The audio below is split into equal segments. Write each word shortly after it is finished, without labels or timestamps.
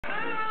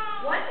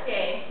one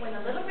day, when the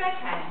little red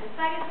hen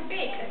decided to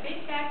bake a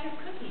big batch of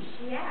cookies,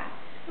 she asked,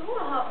 "Who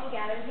will help me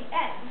gather the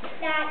eggs?"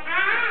 Not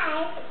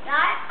I.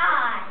 Not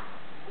I.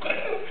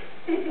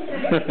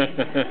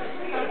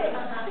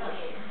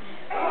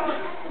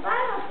 The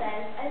Bible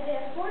says,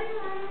 Isaiah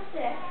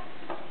 41:6,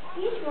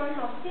 each one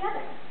helps the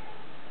other.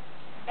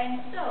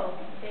 And so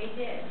they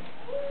did.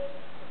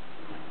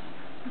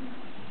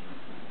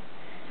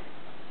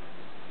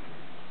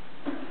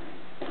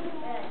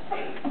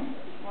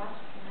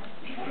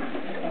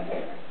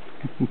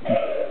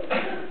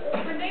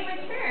 When they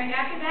returned,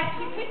 after that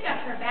she picked up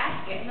her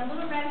basket, and the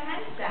little red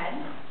hen said,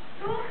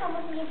 "Who will come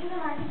with me to the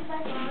market to buy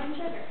flour and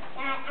sugar?"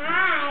 Not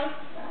I.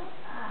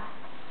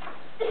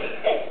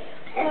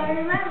 So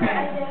remember,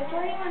 Isaiah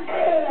 41:6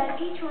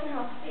 said, each one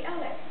helps the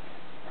other.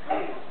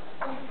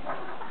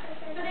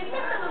 So they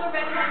took the little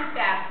red hen's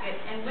basket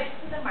and went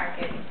to the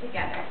market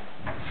together.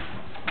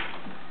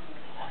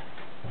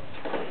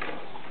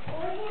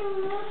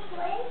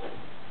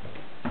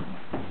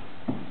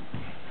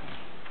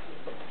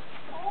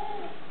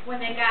 When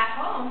they got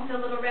home, the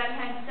little red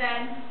hen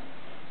said,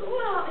 "Who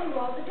will help me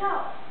roll the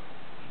dough?"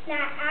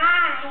 Not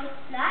I.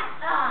 Not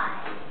I.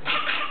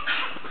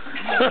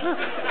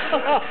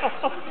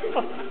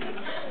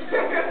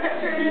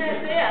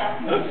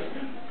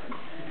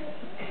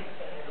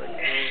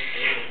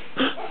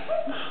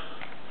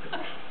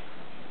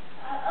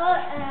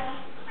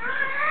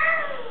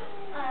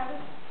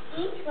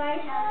 Each one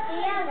helps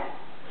the other.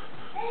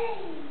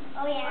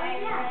 Oh yeah,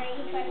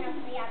 each one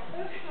helps the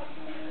other.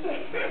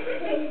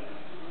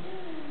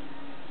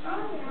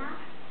 Oh yeah.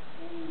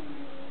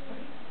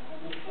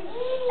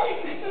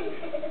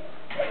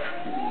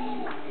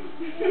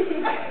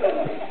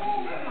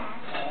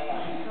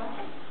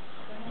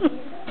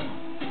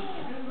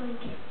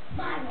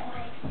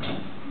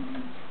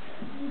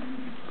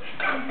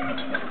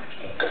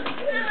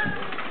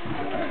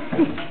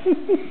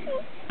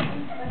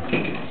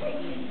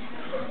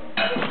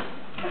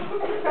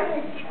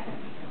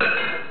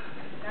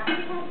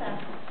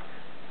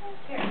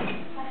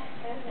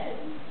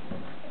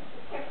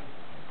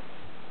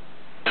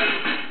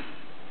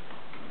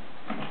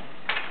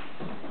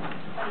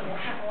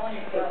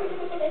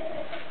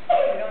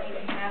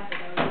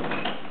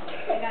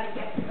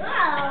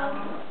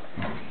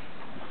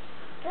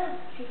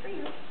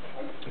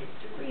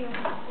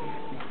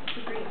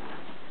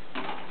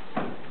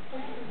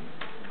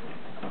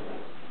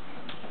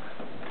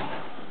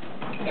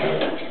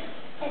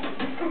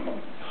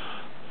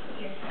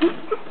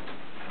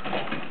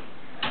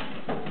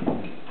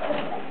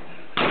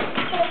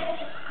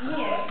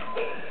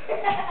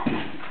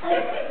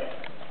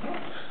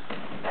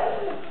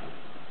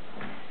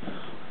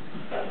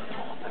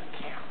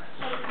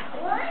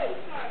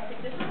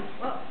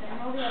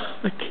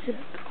 I can't.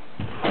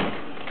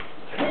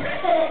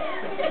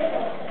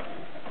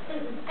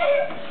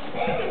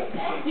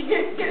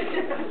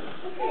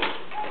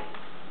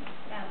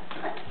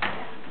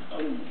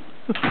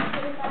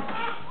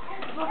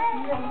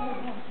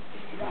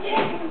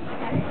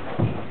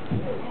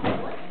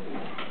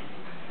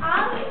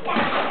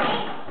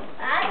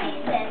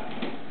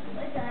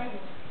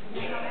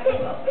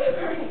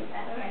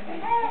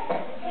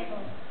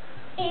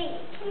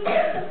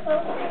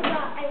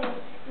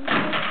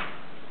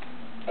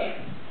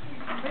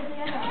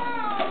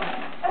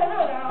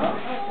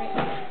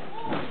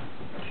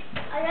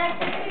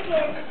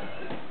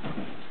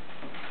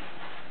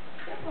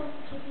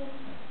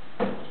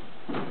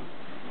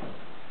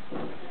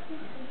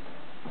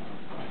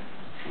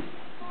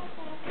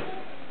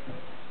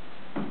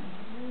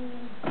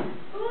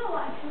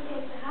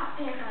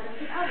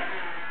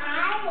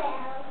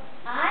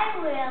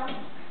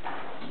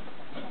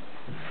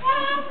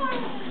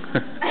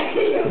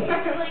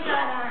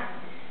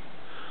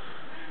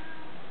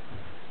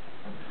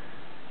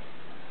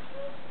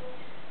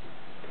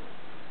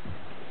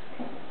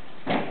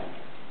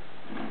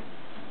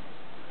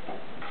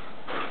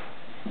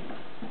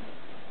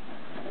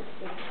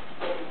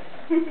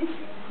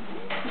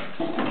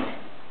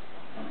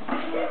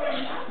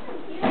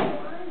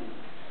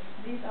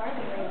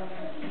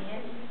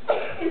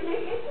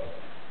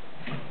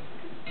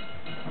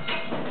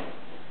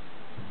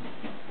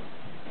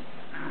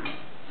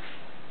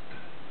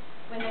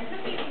 When the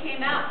cookies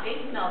came out, they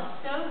smelled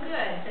so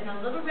good, and the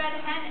little red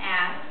hen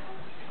asked,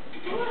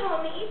 "Who will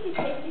help me eat these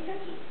tasty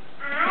cookies?"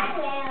 I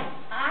will.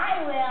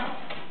 I will.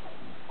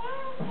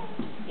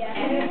 Yes,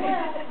 you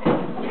will.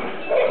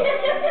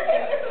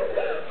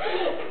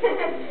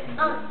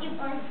 Oh, you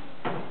want.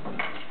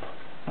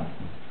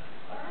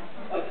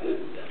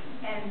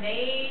 And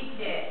they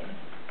did.